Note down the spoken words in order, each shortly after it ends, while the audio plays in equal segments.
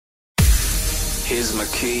Here's my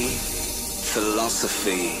key,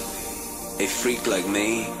 philosophy. A freak like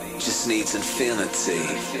me just needs infinity.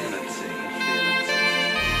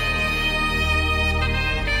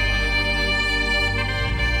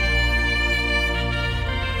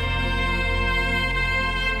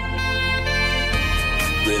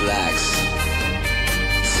 Relax,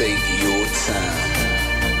 take your time.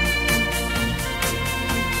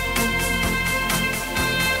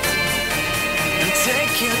 And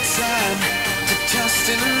take your time to trust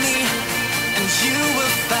in me, and you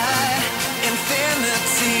will find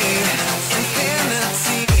infinity,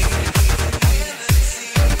 infinity.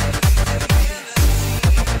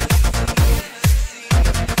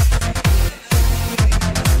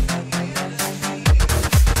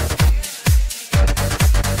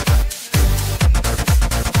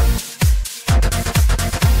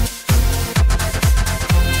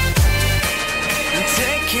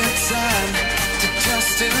 Take your time to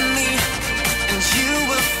trust in me, and you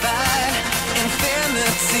will find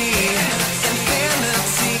infinity,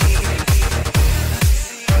 infinity.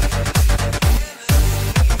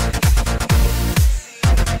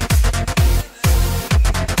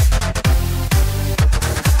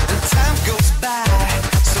 And time goes by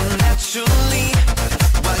so naturally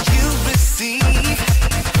while you receive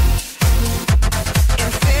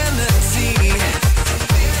infinity.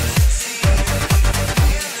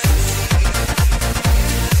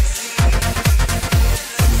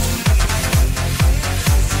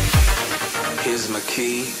 Here's my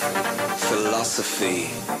key, philosophy.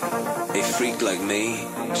 A freak like me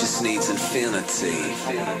just needs infinity.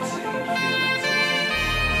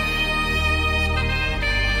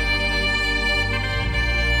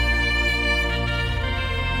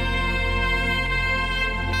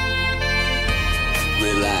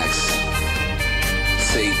 Relax,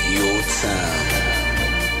 take your time.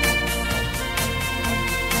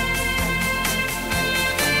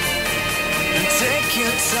 And take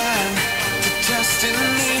your time to trust in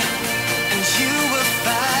me,